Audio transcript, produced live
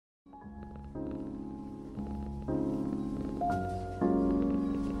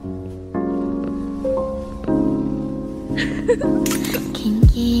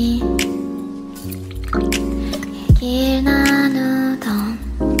긴긴 얘길 나누던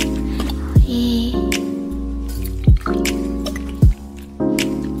우리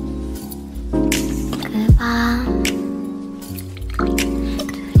그 밤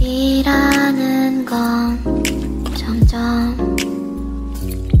둘이라는 건 점점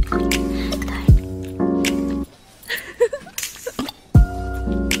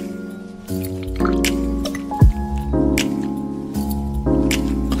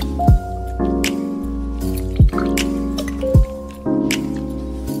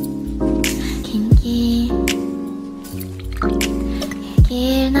긴긴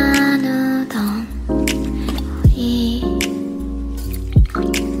얘길 나누던 우리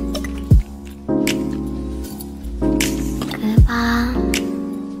그 밤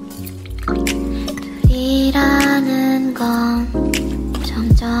둘이라는 건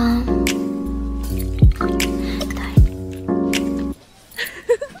점점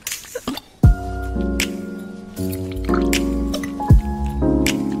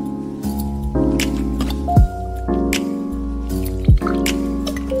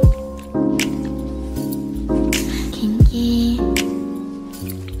긴긴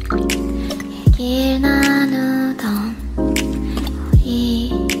얘길 나누던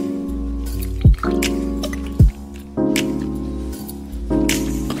우리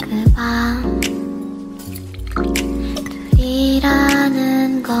그 밤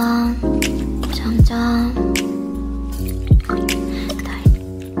둘이라는 건 점점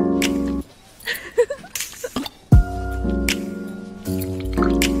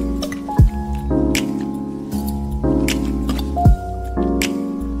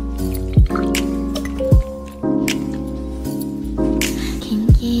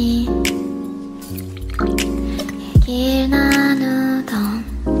긴긴 얘길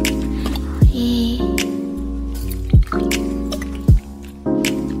나누던 우리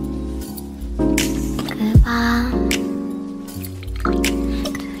그 밤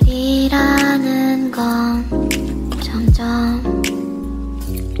둘이라는 건 점점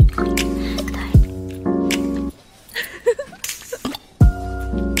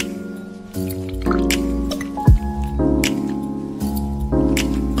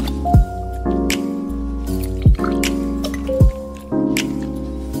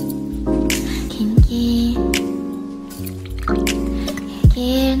긴긴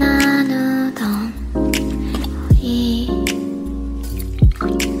얘길 나누던 우리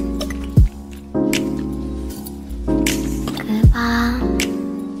그 밤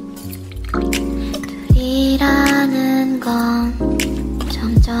둘이라는 건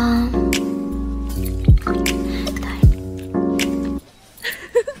점점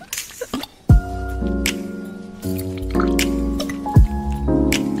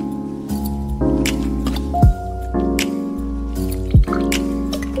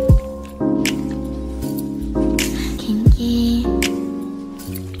긴긴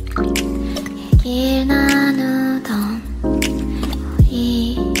얘길 나누던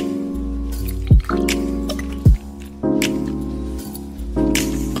우리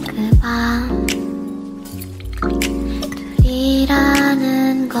그 밤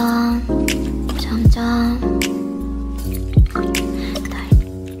둘이라는 건 점점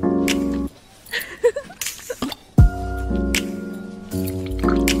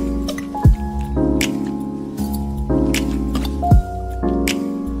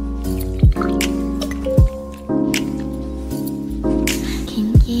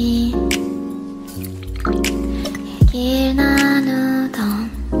긴긴 얘길 나누던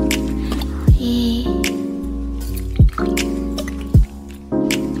우리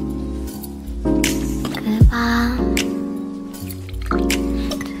그 밤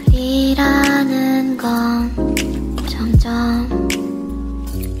둘이라는 건 점점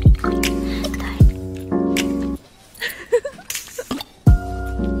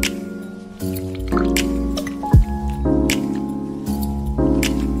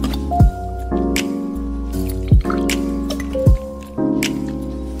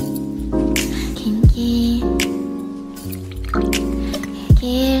긴긴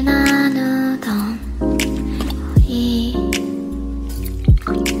얘길 나누던 우리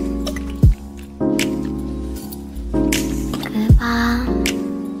그 밤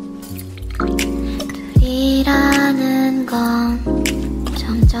둘이라는 건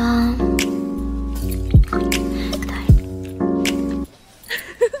점점